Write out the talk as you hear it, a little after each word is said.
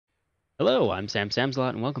Hello, I'm Sam Samslot,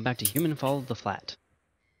 and welcome back to Human Fall of the Flat.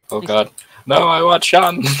 Oh Nice god. No, I want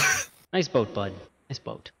Sean! Nice boat, bud. Nice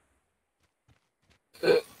boat.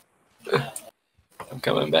 I'm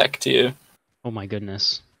coming back to you. Oh my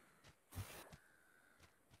goodness.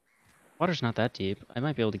 Water's not that deep. I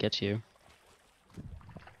might be able to get to you.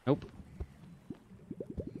 Nope.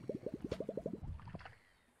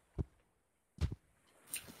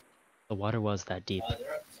 The water was that deep.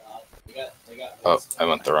 Oh, I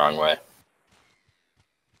went the wrong way.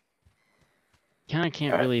 Kinda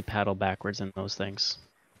can't really paddle backwards in those things.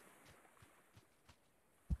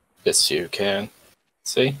 Yes, you can.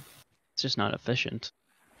 See? It's just not efficient.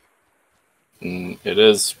 It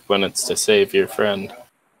is when it's to save your friend.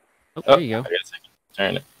 Oh, there you go. I guess I can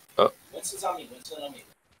turn it. Oh.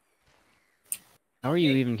 How are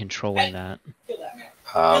you even controlling that?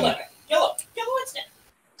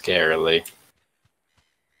 Scarily.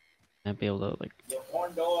 I'd be able to, like...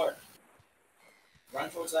 Horn door. Run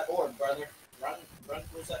towards that orb, brother. Run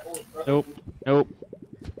towards that orb, brother. Nope. Nope.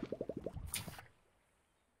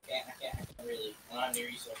 I can't really. I don't have any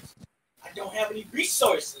resources. I don't have any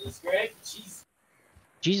resources, Greg. Jeez.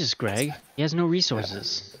 Jesus, Greg. He has no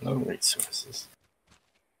resources. No resources.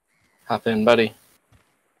 Hop in, buddy.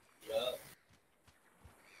 Yup.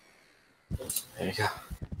 There you go.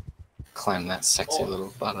 Climb that sexy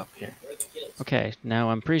little butt up here. Okay,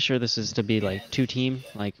 now I'm pretty sure this is to be like 2-team,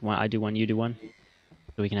 like I do one, you do one,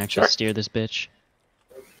 so we can actually steer this bitch.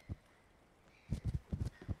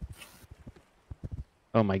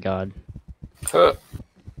 Oh my god. Huh.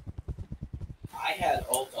 I had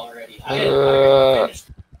ult already. I had finished.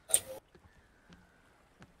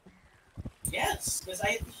 Yes, because I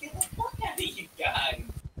had to kill the fuck out of you guys.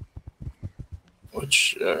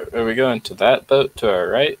 Which, are we going to that boat to our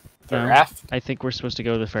right? The raft? I think we're supposed to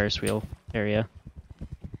go to the Ferris wheel area.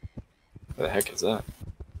 What the heck is that?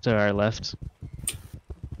 To our left.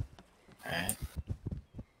 Alright.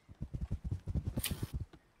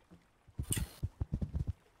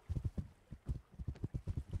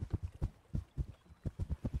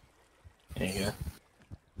 There you go.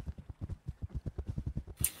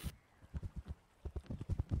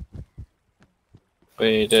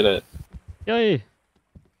 We did it. Yay!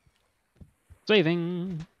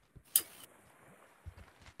 Saving!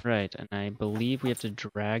 Right, and I believe we have to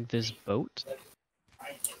drag this boat.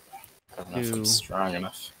 I don't know if I'm strong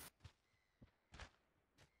enough.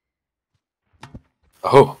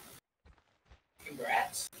 Oh!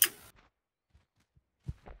 Congrats. You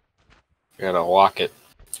gotta walk it.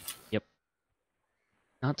 Yep.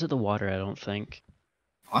 Not to the water, I don't think.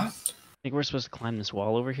 What? I think we're supposed to climb this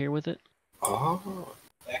wall over here with it. Oh.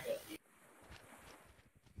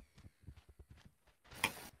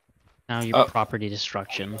 Now your property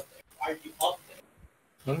destruction. Are you up there?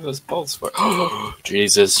 What are those bolts for? Oh,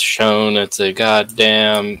 Jesus, shown it's a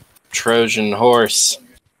goddamn Trojan horse.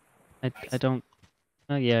 I don't...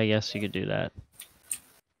 Oh yeah, I guess you could do that.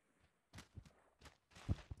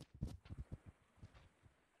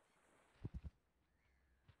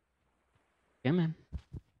 Come in.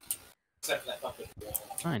 Except for that fucking wall.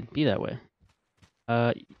 Fine, be that way.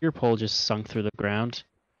 Your pole just sunk through the ground.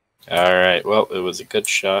 Alright, well, it was a good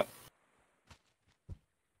shot.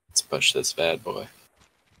 Let's push this bad boy.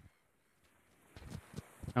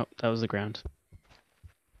 Oh, that was the ground.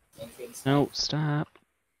 No, stop.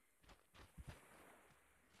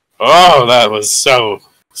 Oh, that was so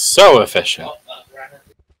efficient.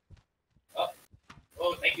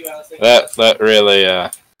 Oh, thank you, Alice. That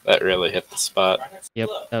really hit the spot. Yep,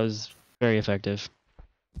 that was very effective.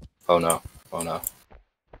 Oh no. Oh no.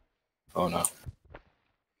 Oh no.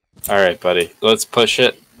 Alright, buddy. Let's push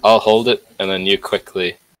it. I'll hold it, and then you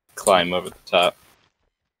quickly climb over the top.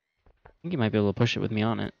 I think you might be able to push it with me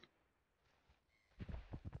on it.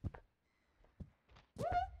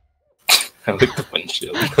 I like the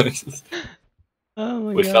windshield noises. Oh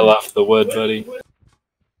my We god. fell off the wood, buddy.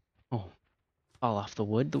 Oh, fall off the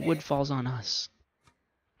wood? The wood falls on us.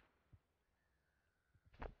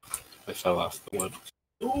 We fell off the wood.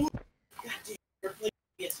 Ooh, goddamn, you're playing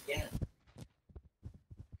this again.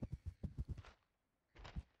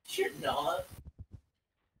 You're not.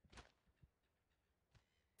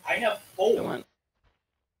 I have 4. Come on.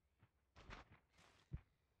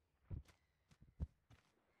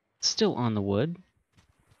 It's still on the wood.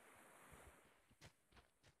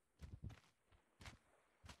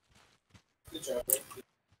 Good job, Rick.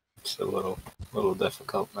 It's a little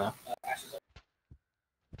difficult now.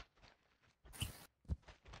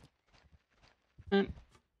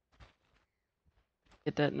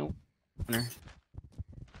 Get that note.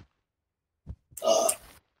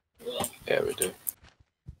 Yeah, we do.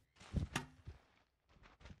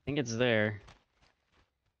 think it's there.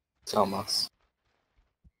 It's almost.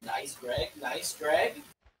 Nice, Greg. Nice, Greg.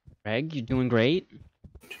 Greg, you doing great?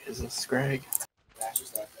 Jesus, Greg. That's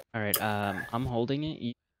just like that. All right. I'm holding it.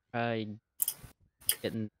 You try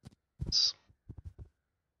getting this.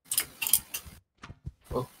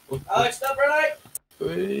 Oh, oh, Alex, stop right. oh.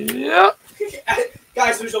 Yeah.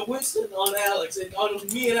 Guys, there's a Winston on Alex and on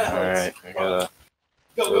me and Alex. Alright, I gotta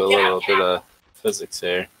Go, do a get little out, bit get out. of physics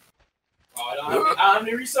here. Oh, I don't have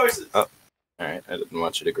any resources. Oh. Alright, I didn't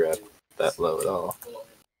want you to grab that low at all.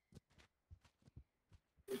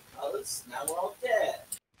 Because now we're all dead.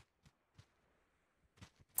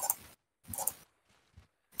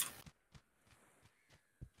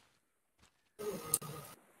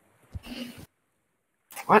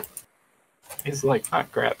 What? He's like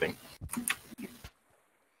not grabbing.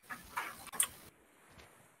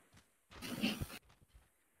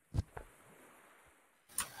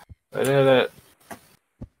 I did it.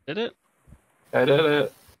 Did it? I did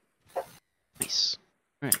it. Nice.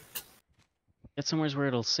 All right. Get somewhere where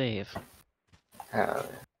it'll save. It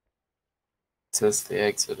says the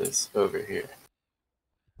exit is over here.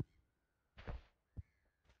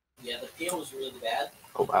 Yeah, the peel was really bad.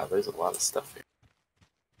 Oh wow, there's a lot of stuff here.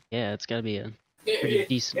 Yeah, it's gotta be a pretty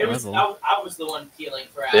decent It was, level. I was the one peeling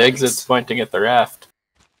for Alex. The exit's pointing at the raft.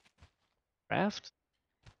 Raft?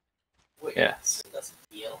 Wait, Yes. it doesn't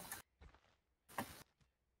peel.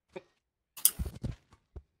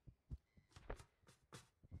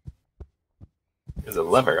 There's a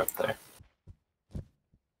lever up there.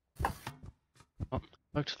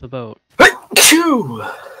 Look to the boat.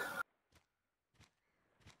 Achoo!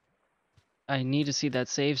 I need to see that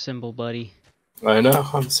save symbol, buddy. I know,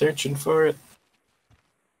 I'm searching for it.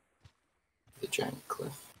 The giant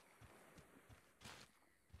cliff.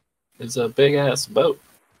 It's a big ass boat.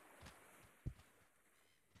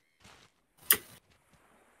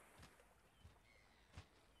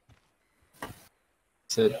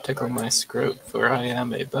 Said tickle my scrote, for I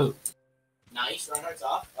am a boat. Nice, Reinhardt's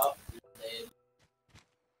off. Oh,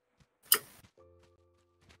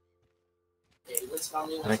 they let's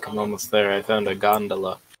finally I think I'm almost there. I found a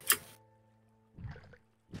gondola.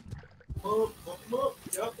 Move.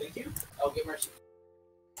 Yeah, thank you. Oh, get mercy.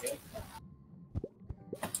 Okay.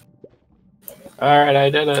 Alright, I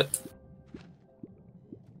did it.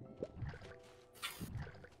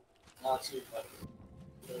 Now it's you, buddy.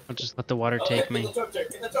 I'll just let the water take me. Get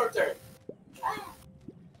the torp turret.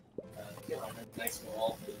 Get on it. Nice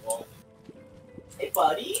wall. Good wall. Hey,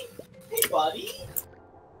 buddy. Hey, buddy.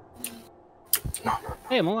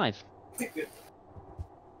 Hey, I'm alive. Good.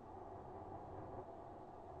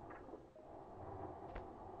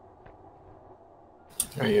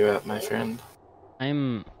 Where are you at, my friend?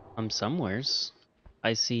 I'm somewheres.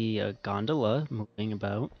 I see a gondola moving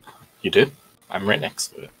about. You did? I'm right next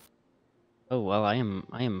to it. Oh well, I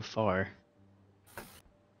am far.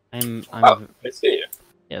 I'm Oh, I see you.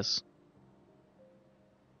 yes.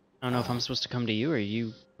 I don't know if I'm supposed to come to you or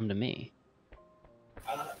you come to me.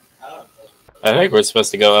 I don't know. I think we're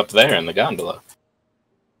supposed to go up there in the gondola.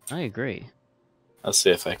 I agree. I'll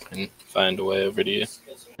see if I can find a way over to you.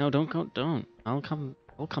 No, don't go. Don't. I'll come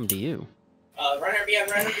to you. Runner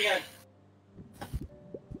behind.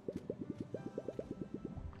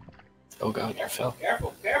 Oh god, I fell.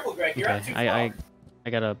 Careful, Greg. You're up too Okay. far. I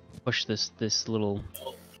gotta push this little.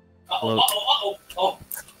 Uh-oh.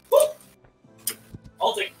 Woo!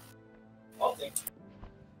 Halting.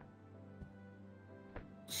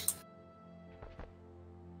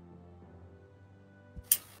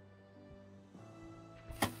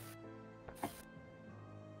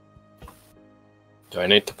 Do I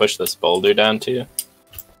need to push this boulder down to you?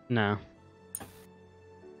 No.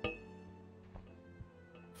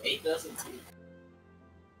 Eight doesn't.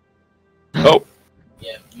 Oh!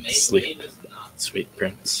 Yeah, Sleep. May does not. Sweet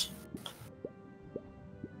prince.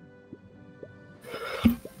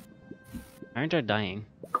 Aren't I dying?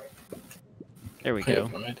 There we I go.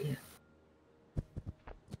 have no idea.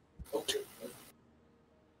 Okay.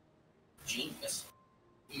 Genius.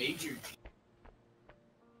 Major genius.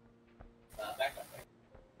 Back up.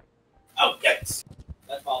 Oh, yes!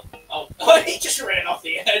 That fall. Oh, he just ran off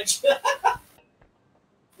the edge.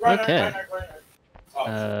 Okay. Run. Oh,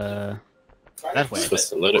 That I'm way. supposed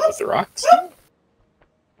to load it with rocks?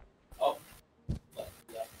 Oh.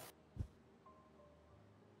 Yeah.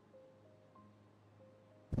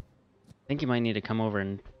 I think you might need to come over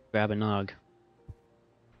and grab a nog.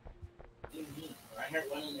 What do you mean?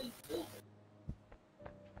 Reinhardt went in and killed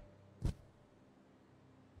her.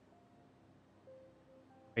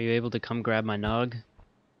 Are you able to come grab my nog?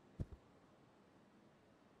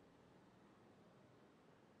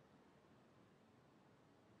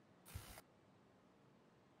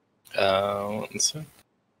 One sec.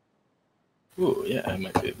 Ooh, yeah, I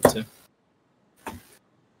might be able to.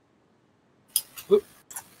 Oop.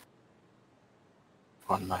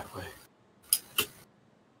 On my way.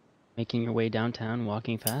 Making your way downtown,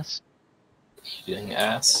 walking fast. Eating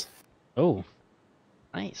ass. Oh,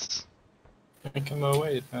 nice. Making my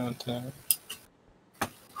way downtown.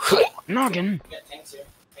 Noggin! Yeah, thanks, here.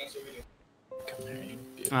 Thanks for video. Come here, you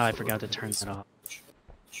Oh, beautiful I forgot to turn that off.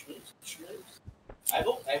 I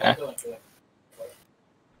will go into it.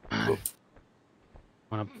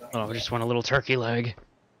 I just want a little turkey leg.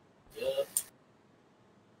 Yup.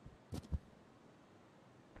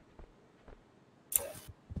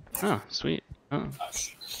 Oh, sweet. Oh,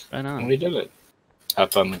 right on. We did it.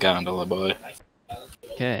 Hop on the gondola, boy.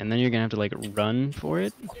 Okay, and then you're gonna have to like run for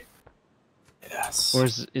it, Yes. or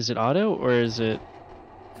is it auto, or is it?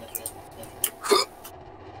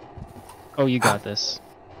 Oh, you got this.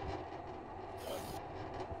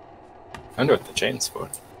 I wonder what the chain's for.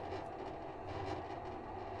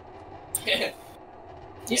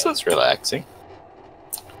 This is relaxing.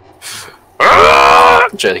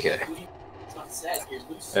 JK.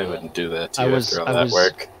 I wouldn't do that to you after all that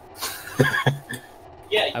work.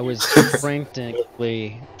 Yeah, I was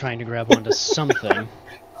frantically trying to grab onto something.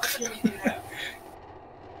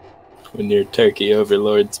 When your turkey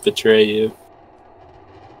overlords betray you.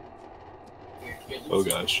 Oh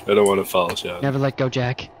gosh, I don't want to fall, Sean. Never let go,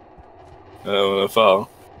 Jack. I don't want to fall.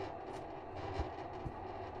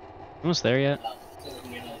 Almost there yet?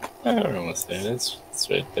 We're almost there. It's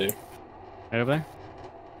right there. Right over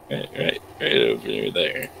there? Right over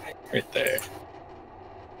there. Right there.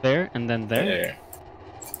 There, and then there? There.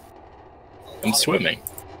 I'm swimming.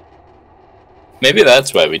 Maybe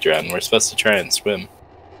that's why we drown. We're supposed to try and swim.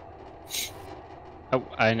 Oh,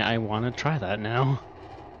 I want to try that now.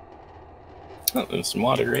 Oh, there's some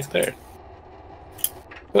water right there.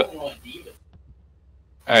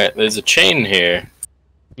 Alright, there's a chain here.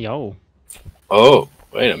 Yo. Oh,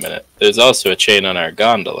 wait a minute. There's also a chain on our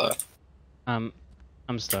gondola. I'm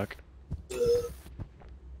stuck.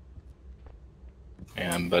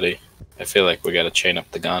 Hang on, buddy. I feel like we gotta chain up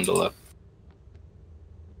the gondola.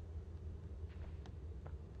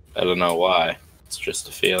 I don't know why. It's just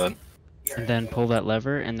a feeling. And then pull that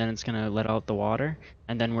lever, and then it's gonna let out the water,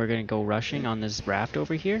 and then we're gonna go rushing on this raft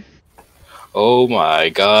over here. Oh my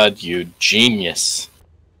god, you genius.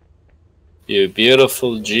 You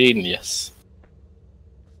beautiful genius.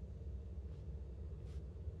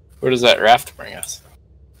 Where does that raft bring us?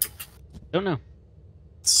 Don't know.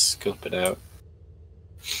 Let's scope it out.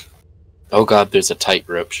 Oh god, there's a tight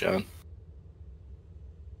rope, Sean.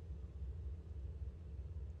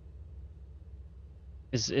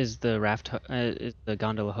 Is the raft is the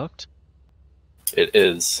gondola hooked? It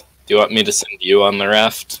is. Do you want me to send you on the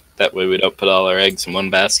raft? That way we don't put all our eggs in one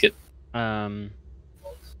basket?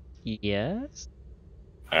 Yes.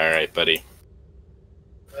 Alright, buddy.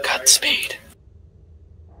 Godspeed.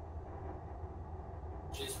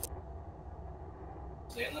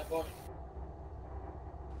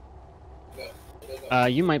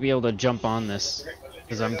 You might be able to jump on this,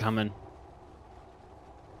 because I'm coming.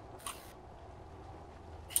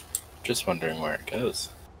 Just wondering where it goes.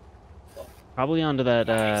 Probably onto that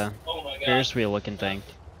Ferris wheel looking thing.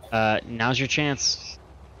 Now's your chance.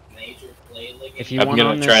 If you I'm want gonna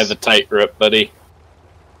on try this, the tight rope, buddy.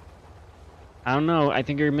 I don't know. I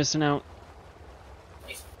think you're missing out.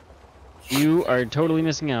 You are totally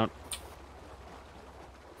missing out.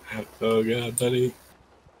 Oh god, buddy.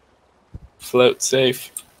 Float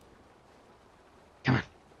safe. Come on.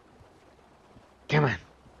 Come on.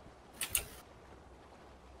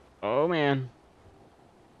 Oh man.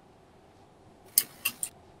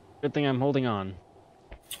 Good thing I'm holding on.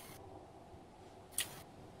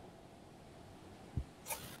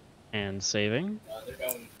 And saving.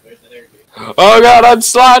 Oh god, I'm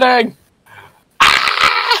sliding!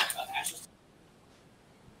 Ah!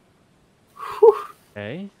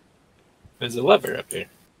 Okay. There's a lever up here.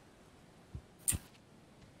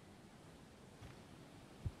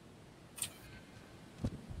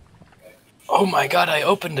 Oh my god, I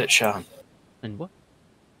opened it, Sean. And what?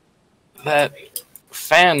 That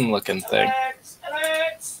fan looking thing.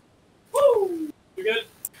 Alex! Woo! You good?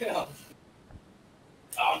 Oh,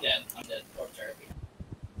 I'm dead. I'm dead. Poor turkey.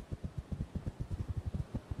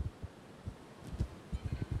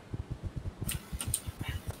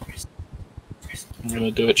 I'm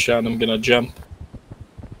gonna do it, Sean. I'm gonna jump.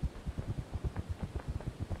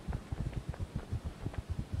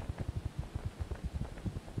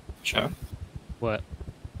 Sean? What?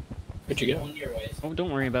 Where'd you go? On your ways. Oh,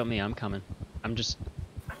 don't worry about me. I'm coming. I'm just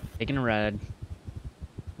taking a ride.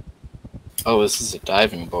 Oh, this is a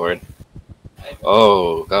diving board.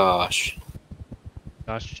 Oh gosh.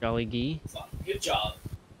 Gosh, jolly gee. Good job.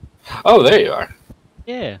 Oh, there you are.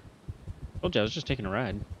 Yeah. Told you I was just taking a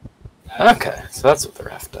ride. Okay, so that's what the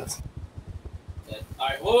raft does.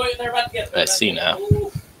 Alright, wait, they're about to get. I see now.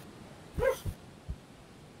 Ooh.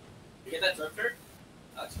 You get that drifter?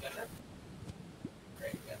 Alex, you got that?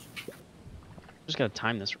 Great, gotcha. Just gotta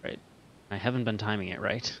time this right. I haven't been timing it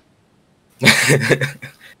right.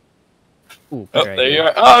 Ooh, Oh, better there you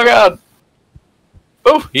idea. are. Oh god!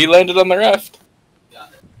 Oh, he landed on the raft.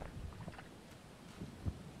 Got it.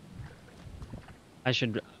 I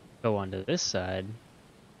should go onto this side.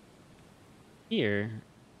 Here.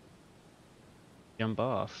 Jump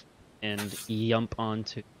off. And yump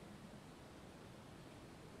onto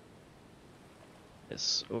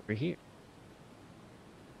this over here.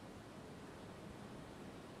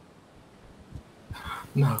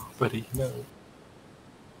 No, buddy, no.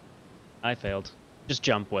 I failed. Just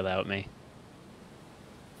jump without me.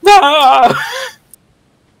 No!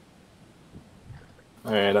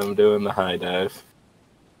 Alright, I'm doing the high dive.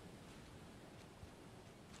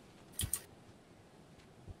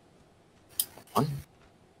 One.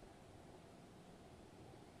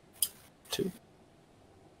 Two.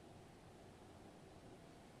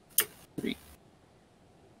 Three.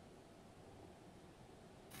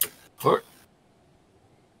 Four.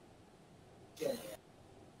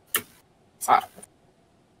 Five.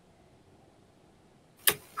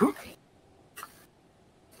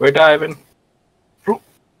 We're diving.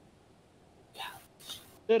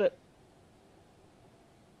 Did it.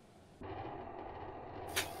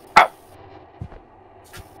 Ow.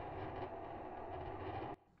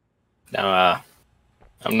 Now,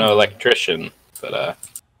 I'm no electrician, but, I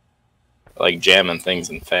like jamming things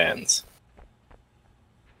in fans.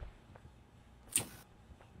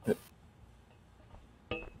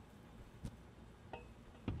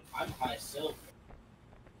 I'm high silver.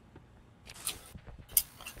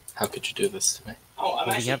 How could you do this to me? Oh, I'm Well,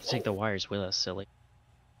 we actually. have to take the wires with us, silly.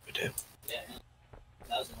 We do. Yeah,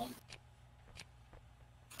 1,001.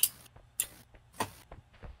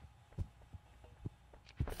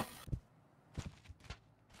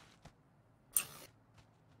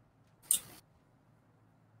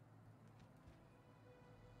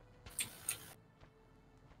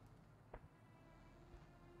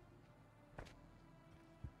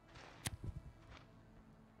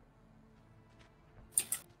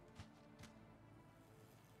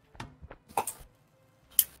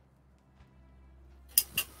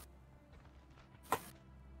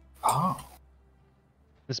 Oh.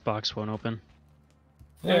 This box won't open.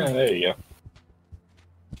 Yeah, there you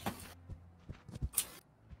go.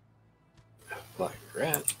 Like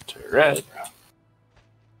red to red.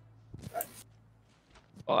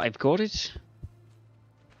 Oh, I've got it.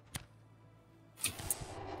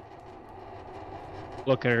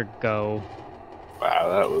 Look at her go. Wow,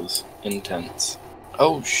 that was intense.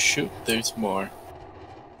 Oh shoot, there's more.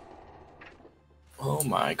 Oh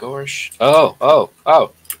my gosh. Oh.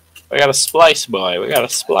 We got a splice, boy. We got a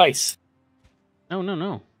splice. No, no,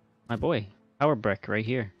 no. My boy. Power brick right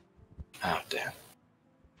here. Oh, damn.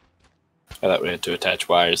 I thought we had to attach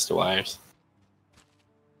wires to wires.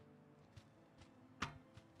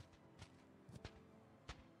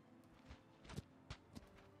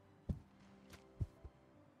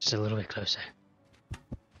 Just a little bit closer.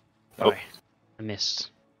 Oh. Sorry. I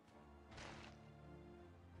missed.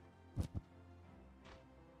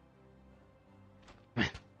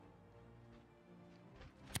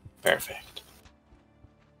 Perfect.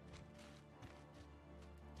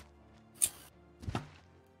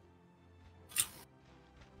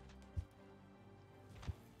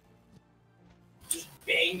 Just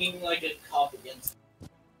banging like a cup against.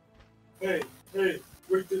 Hey,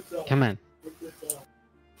 break this up. Come on. Break this up.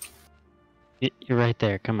 You're right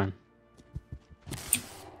there. Come on.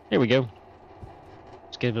 There we go.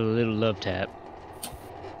 Let's give it a little love tap.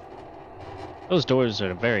 Those doors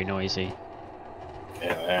are very noisy.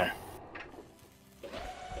 Yeah, there.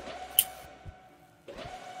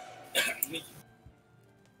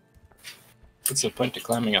 What's the point of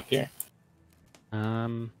climbing up here?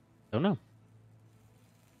 Don't know.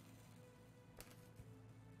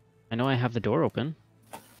 I know I have the door open.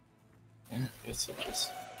 Yeah, I guess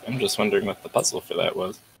I'm just wondering what the puzzle for that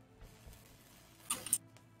was.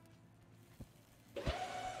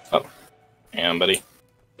 Oh. Hang on, buddy.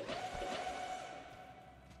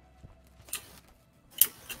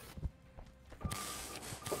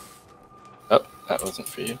 Oh, that wasn't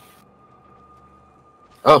for you.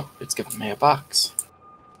 Oh, it's giving me a box.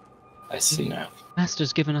 I see now.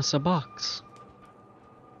 Master's given us a box.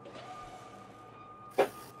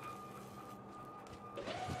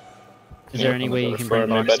 Is there any way you can bring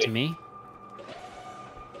box to me?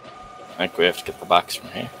 I think we have to get the box from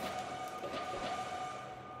here.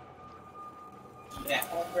 Yeah,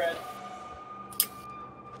 home bread.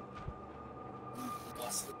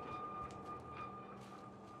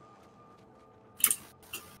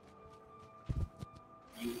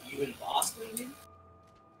 You in Boston? Again?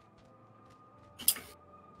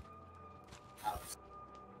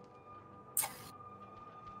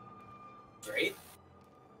 Great.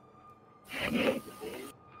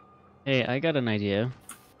 Hey, I got an idea.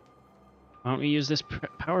 Why don't we use this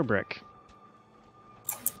power brick?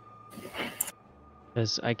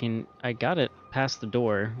 Because I got it past the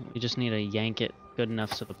door. We just need to yank it good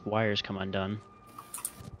enough so the wires come undone.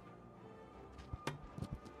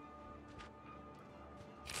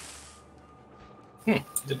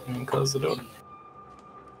 Didn't even close the door.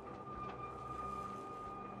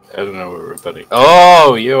 I don't know where we're putting.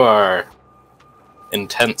 Oh, you are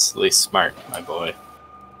intensely smart, my boy.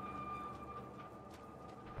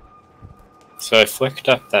 So I flicked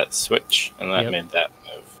up that switch, and that made that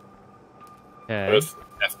move. Okay. But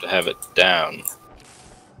I have to have it down.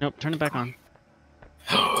 Nope, turn it back on.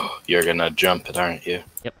 You're gonna jump it, aren't you?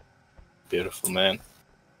 Yep. Beautiful, man.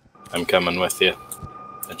 I'm coming with you.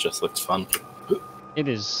 It just looks fun. It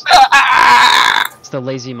is. It's the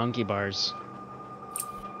lazy monkey bars.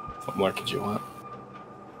 What more could you want?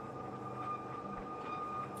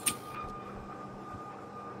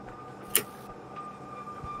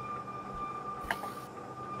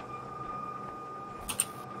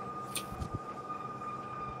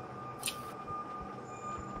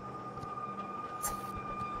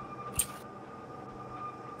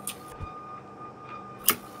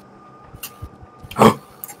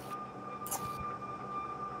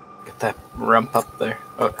 Get that rump up there.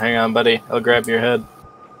 Oh, hang on, buddy. I'll grab your head.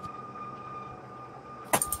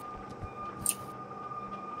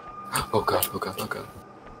 Oh god, oh god, oh god.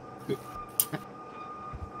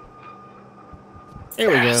 There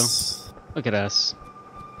we go. Look at us.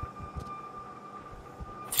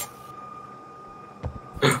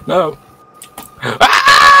 No.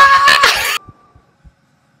 Ah!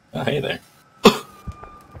 Oh, hey there.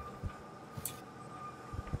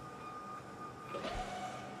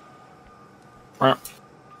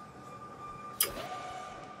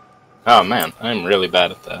 Oh man, I'm really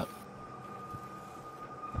bad at that.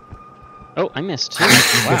 Oh, I missed too.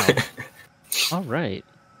 Wow. All right.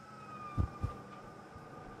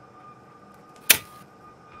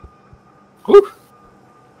 Whew.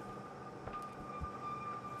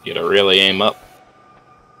 You gotta really aim up.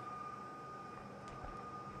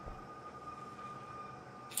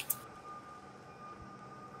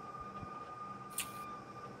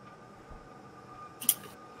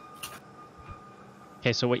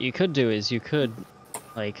 Okay, so what you could do is you could,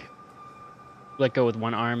 like, let go with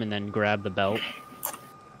one arm and then grab the belt.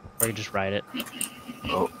 Or you just ride it.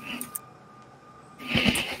 Oh.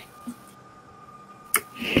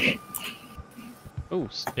 Oh,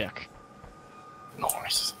 stick.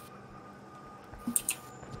 Nice.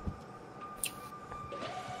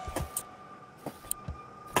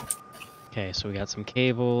 Okay, so we got some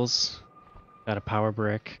cables. Got a power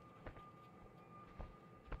brick.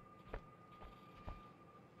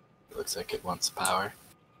 Looks like it wants power.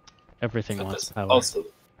 Everything But wants this power. also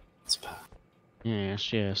wants power.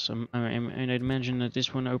 Yes, yes. And I'd imagine that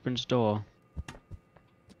this one opens door.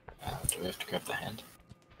 Do we have to grab the hand?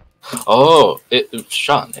 Oh,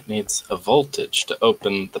 Sean, it needs a voltage to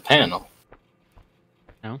open the panel.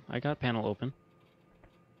 No, I got panel open.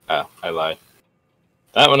 Oh, I lied.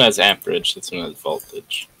 That one has amperage, this one has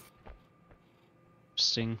voltage.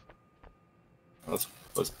 Interesting. Let's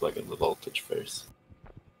plug in the voltage first.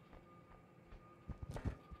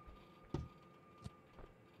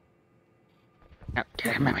 Oh,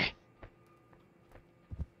 damn it.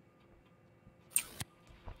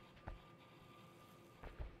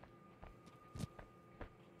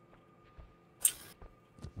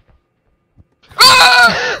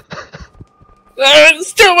 Ah!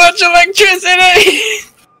 There's too much electricity!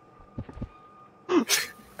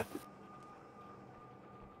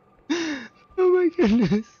 Oh my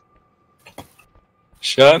goodness.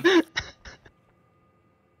 Sean?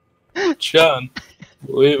 Sean,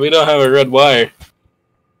 we don't have a red wire.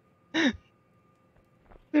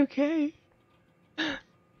 Okay.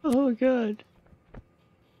 Oh god.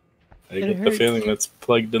 I get the feeling that's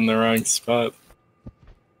plugged in the wrong spot.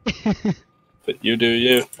 But you do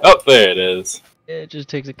you. Oh, there it is. It just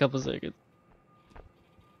takes a couple seconds.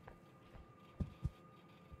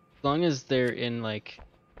 As long as they're in, like,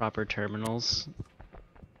 proper terminals.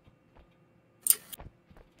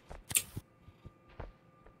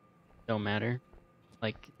 Don't matter.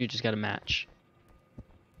 Like, you just gotta match.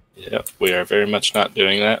 Yep, we are very much not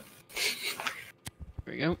doing that.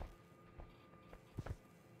 There we go.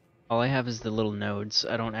 All I have is the little nodes.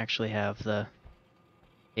 I don't actually have the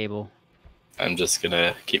cable. I'm just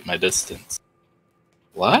gonna keep my distance.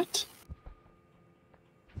 What?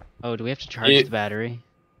 Oh, do we have to charge the battery?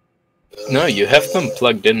 No, you have them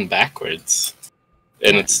plugged in backwards.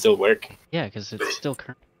 And Yeah. it's still working. Yeah, because it's still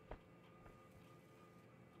current.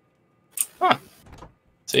 Huh.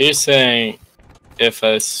 So you're saying if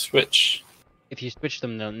I switch... If you switch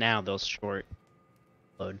them now, they'll short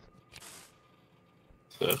load.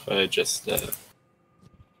 So if I just,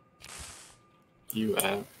 you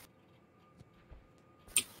out.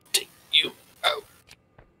 Take you out.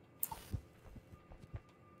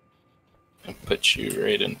 And put you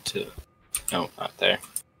right into... No, not there.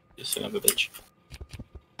 You son of a bitch.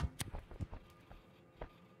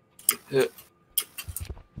 What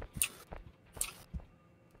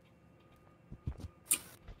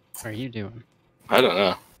are you doing? I don't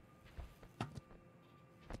know.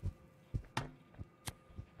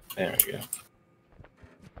 There we go.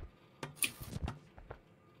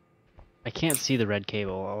 I can't see the red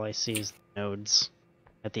cable. All I see is the nodes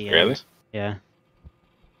at the end. Really? Yeah.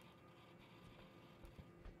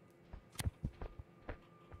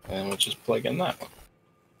 And we'll just plug in that one.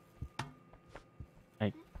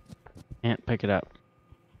 I can't pick it up.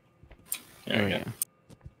 There we go.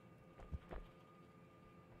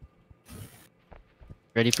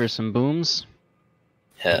 Ready for some booms?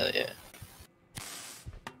 Hell yeah.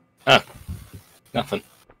 Ah, nothing.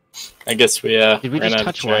 I guess we Did we ran just out of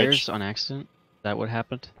touch charge. wires on accident? Is that what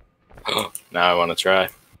happened? Now I want to try.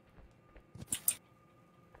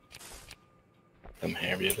 Come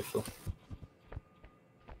here, beautiful.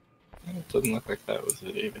 It doesn't look like that was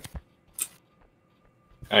it either.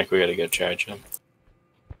 I think we gotta go charge him.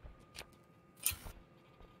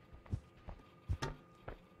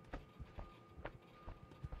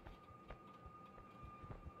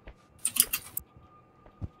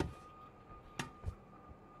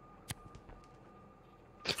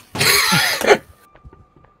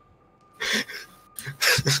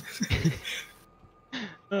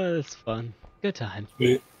 Oh, that's fun. Good time.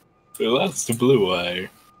 We lost the blue wire.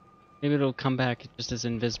 Maybe it'll come back just as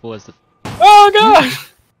invisible as the... Oh god!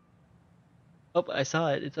 Oh, I saw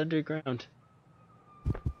it. It's underground.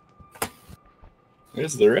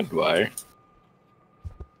 There's the red wire.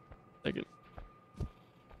 Second.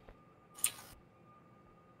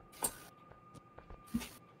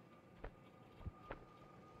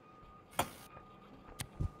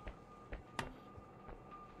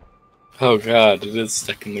 Oh god, it is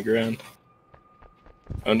stuck in the ground.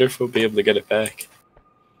 I wonder if we'll be able to get it back.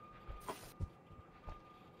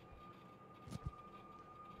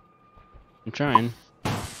 I'm trying.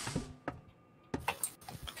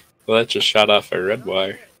 Well, that just shot off our red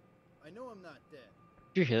wire. I know I'm not dead.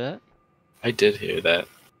 Did you hear that? I did hear that.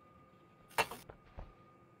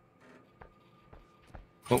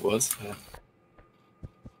 What was that?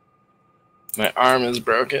 My arm is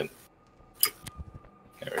broken.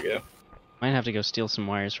 There we go. Might have to go steal some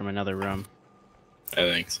wires from another room. I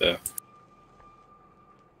think so.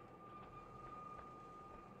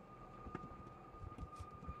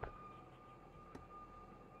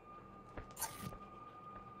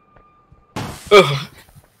 Oh.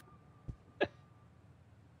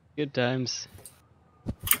 Good times.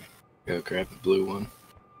 Go grab the blue one.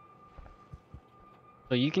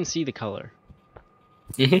 So you can see the color.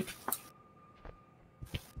 Mm-hmm.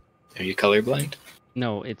 Are you colorblind?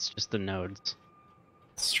 No, it's just the nodes.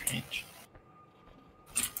 Strange.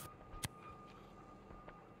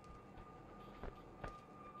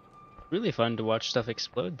 Really fun to watch stuff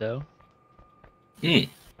explode, though. Hmm.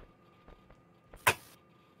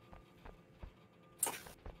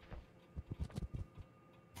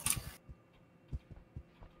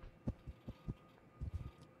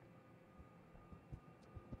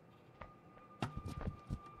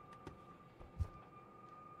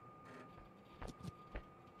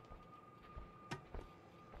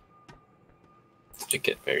 Did it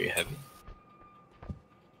get very heavy?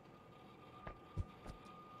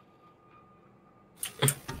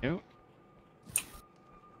 Nope.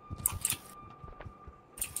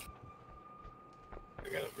 I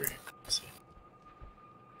got over here. Let's see.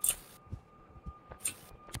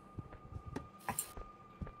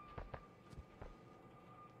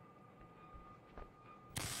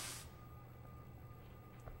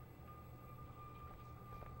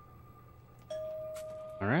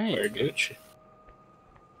 All right. Very Gucci.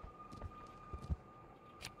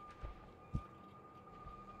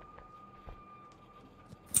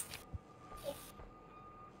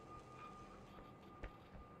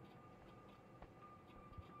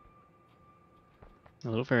 A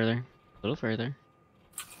little further. A little further.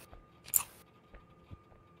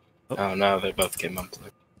 Oh no, they both came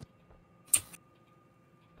unplugged.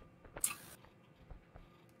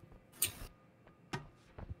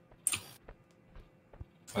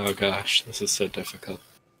 Oh gosh, this is so difficult.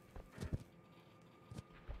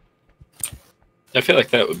 I feel like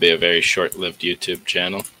that would be a very short-lived YouTube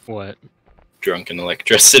channel. What? Drunken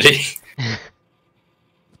electricity.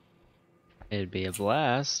 It'd be a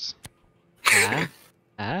blast.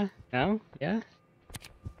 No? Yeah?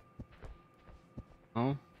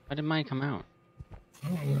 Oh, why did mine come out?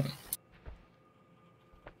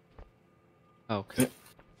 Okay.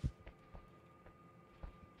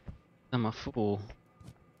 I'm a fool.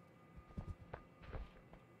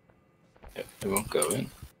 It won't go in.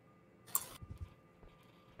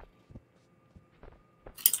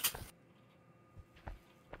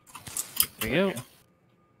 There we go.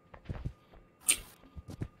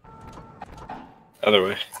 Other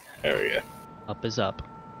way. There we go. Up is up.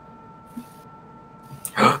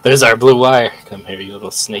 There's our blue wire. Come here, you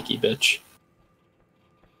little snaky bitch.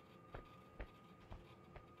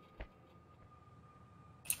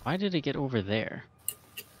 Why did it get over there?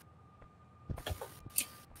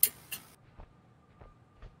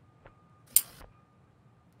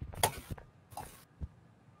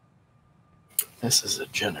 This is a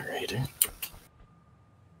generator.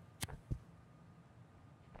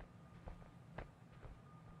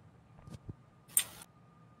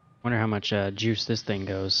 Wonder how much juice this thing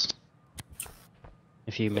goes.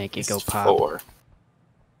 If you make it go It's pop. 4.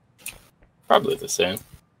 Probably the same.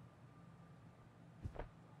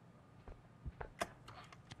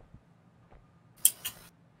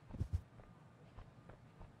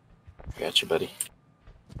 Gotcha, buddy.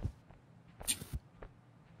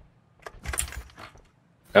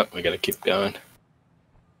 Oh, we gotta keep going.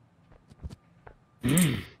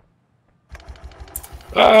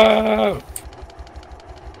 Oh!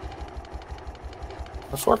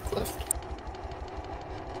 A forklift.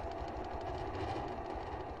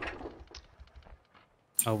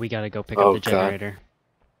 Oh, we gotta go pick Oh, up the God. generator.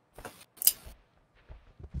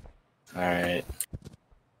 Alright.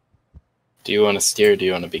 Do you want to steer or do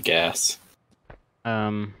you want to be gas?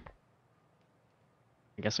 I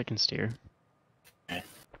guess I can steer. Okay.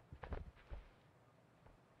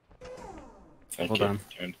 Hold on.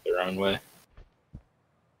 Turned the wrong way.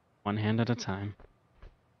 One hand at a time.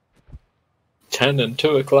 10 and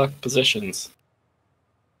 2 o'clock positions.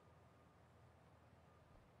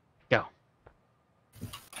 Go.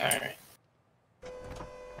 Alright.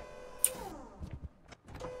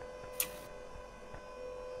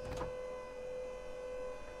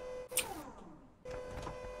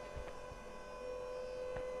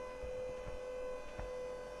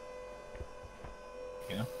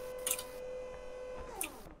 Yeah.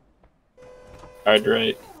 Hard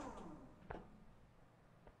right.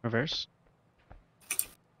 Reverse.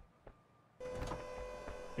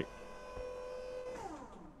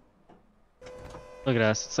 Look at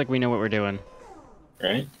us. It's like we know what we're doing.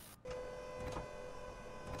 Right?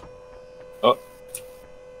 Oh.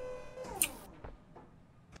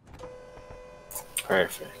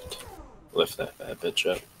 Perfect. Lift that bad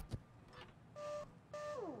bitch up.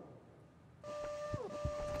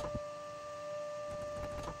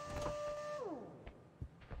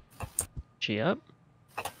 She up?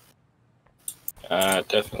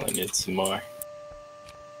 Definitely need some more.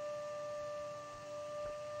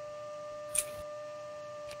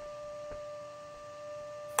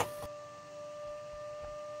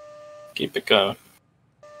 Keep it going.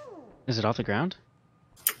 Is it off the ground?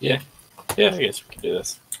 Yeah. Yeah, I guess we can do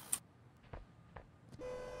this.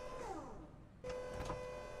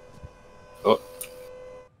 Oh.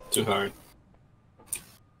 Too hard.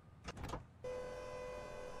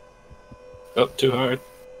 Oh, too hard.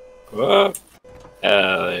 Whoa.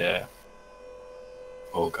 Hell yeah.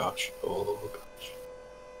 Oh gosh. Oh gosh.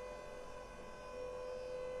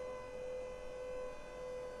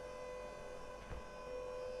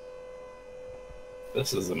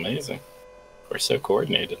 This is amazing. We're so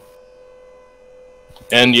coordinated.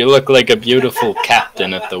 And you look like a beautiful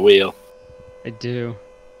captain at the wheel. I do.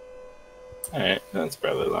 Alright, that's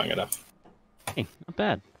probably long enough. Hey, not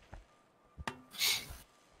bad.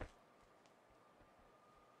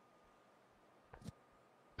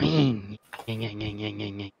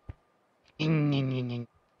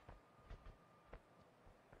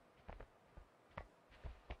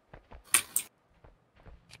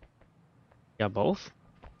 Got both?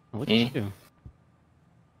 Oh, look at you.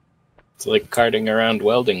 It's like carting around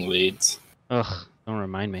welding leads. Ugh, don't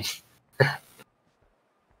remind me.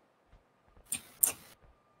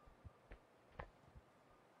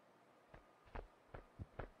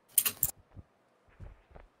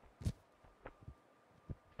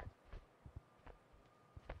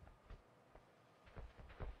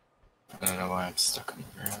 I don't know why I'm stuck on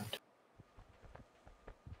the ground.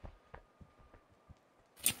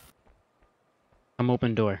 I'm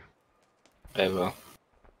open door. I will.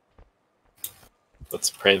 Let's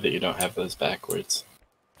pray that you don't have those backwards.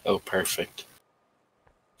 Oh, perfect.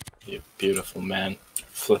 You beautiful man.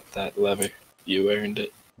 Flip that lever. You earned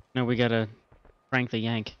it. No, we gotta crank the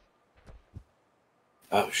yank.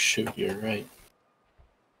 Oh, shoot, you're right.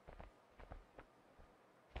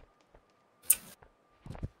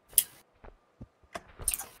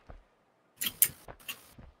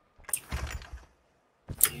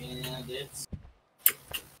 And it's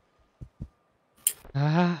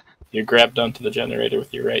Ah, You grabbed onto the generator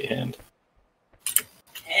with your right hand.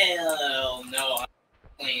 hell no. I'm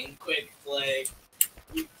playing quick play.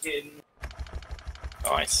 You kidding?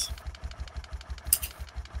 Nice.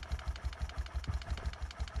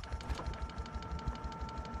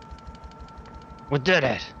 we did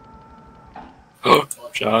it!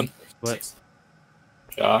 John? What?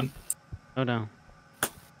 John? Oh no.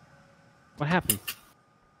 What happened?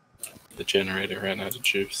 The generator ran out of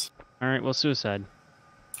juice. Alright, well, suicide.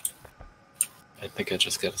 I think I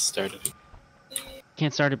just gotta start it. You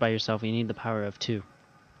can't start it by yourself, you need the power of 2.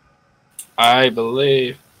 I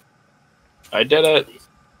believe. I did it!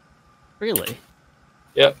 Really?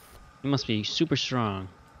 Yep. You must be super strong.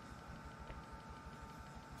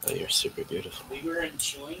 Oh, you're super beautiful. We were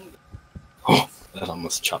enjoying. Oh, that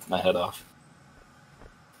almost chopped my head off.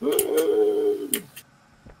 Woo.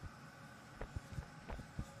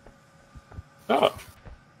 Oh.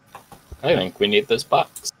 I think we need this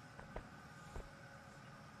box.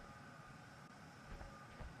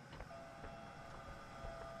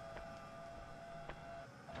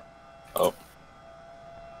 Oh.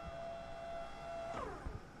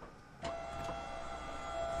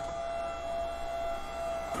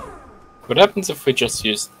 What happens if we just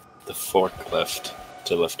use the forklift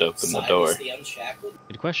to lift open the door? The unshackled.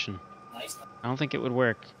 Good question. Nice. I don't think it would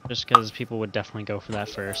work, just because people would definitely go for that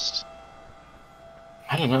first.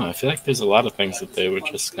 I don't know. I feel like there's a lot of things that they would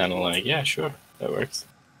just kind of like, yeah, sure, that works.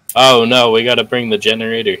 Oh no, we gotta bring the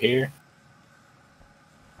generator here.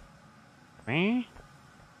 Eh?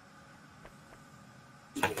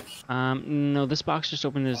 No, this box just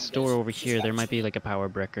opened this door over here. There might be like a power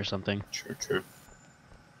brick or something. True, true.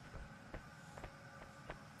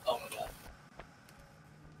 Oh my god.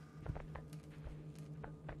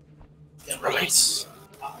 Release.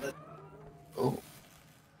 Oh.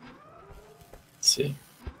 Let's see.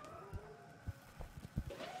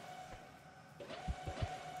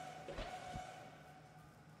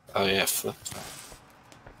 Oh yeah, flip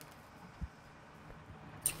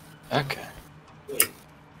that. Okay. Wait.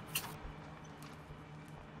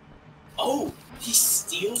 Oh, he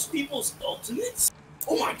steals people's ultimates?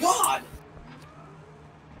 Oh my god!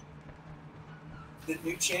 The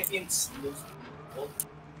new champion steals people's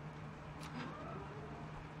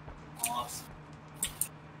awesome.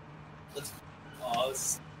 Let's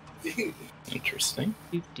pause. Interesting.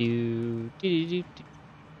 Do do do do do.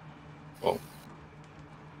 Oh.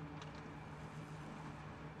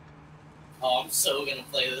 Oh, I'm so gonna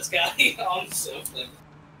play this guy. I'm so gonna.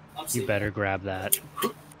 You better grab that.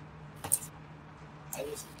 I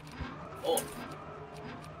was. Oh.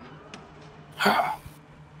 Ha!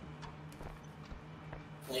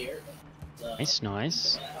 Player. Nice,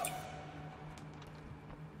 nice.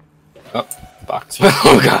 Oh, box.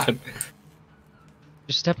 Oh god.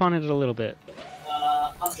 Just step on it a little bit.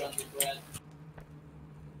 I'm drunk with Brad.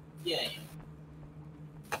 Yeah.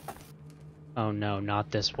 Oh no, not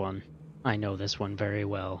this one. I know this one very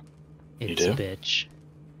well. It's You a do? bitch.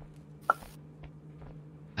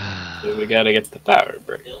 So we gotta get the power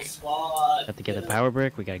brick. Bill Squad. Got to get the power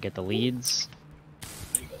brick, we gotta get the leads.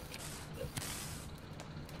 There you go.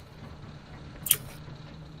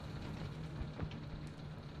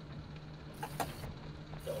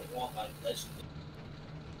 Don't want my legend.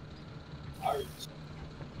 Art.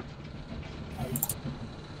 Art.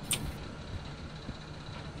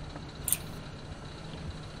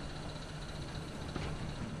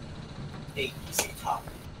 Hey, easy top.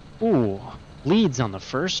 Ooh, leads on the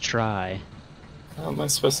first try. How am I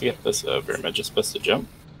supposed to get this over? Am I just supposed to jump?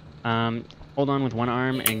 Hold on with one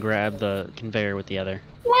arm and grab the conveyor with the other.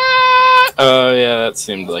 What? Oh yeah, that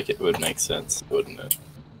seemed like it would make sense, wouldn't it?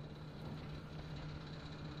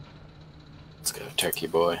 Let's go, turkey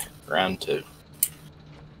boy. Round 2.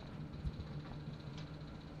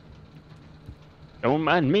 Don't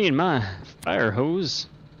mind me and my fire hose.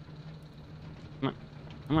 Come on,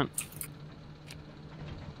 come on.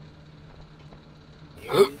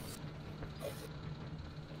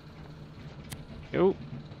 Go.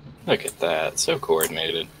 Look at that, so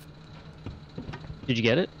coordinated. Did you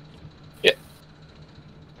get it?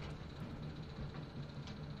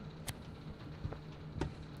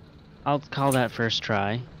 I'll call that first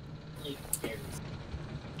try.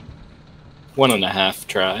 1.5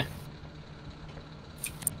 try.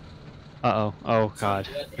 Uh-oh. Oh, God.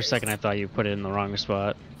 For a second, I thought you put it in the wrong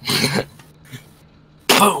spot.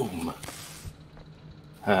 Boom!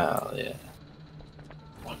 Hell yeah.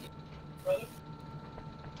 Brother?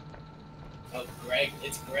 Oh, Greg.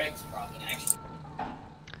 It's Greg's problem, actually.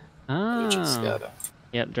 We just Ah. gotta...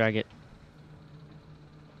 Yep, drag it.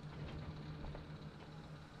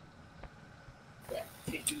 Greg,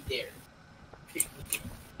 pick me there. Pick me there.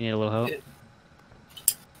 You need a little help?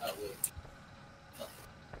 Oh, wait.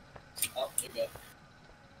 Oh, there you go.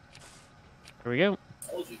 Here we go.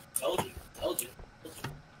 Told you. Told you.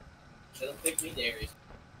 Should've picked me there.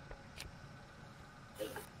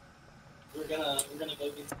 We're gonna go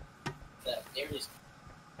get that Darius.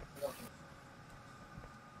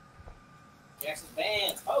 Jackson's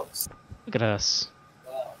bands, folks. Look at us.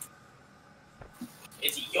 Wow.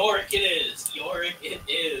 It's Yorick, it is. Yorick, it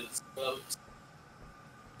is, folks.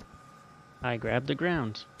 I grabbed the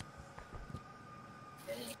ground.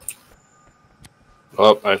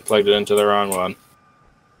 Oh, I plugged it into the wrong one.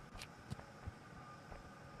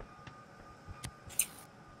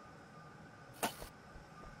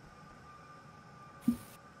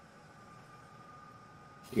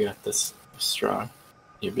 You got this. You're strong.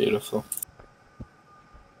 You're beautiful.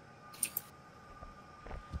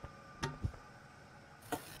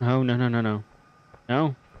 Oh, no, no, no, no.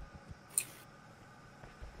 No.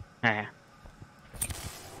 Ah.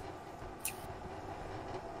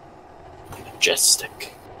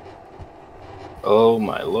 Majestic. Oh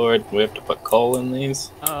my lord, we have to put coal in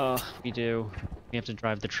these? Oh, we do. We have to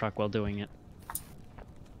drive the truck while doing it.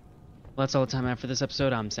 Well, that's all the time I have for this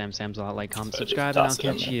episode. I'm Sam. Sam's a lot. Like, comment, So just subscribe, and I'll toss it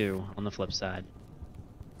in catch there. you on the flip side.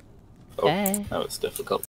 Oh, Hey. that was difficult.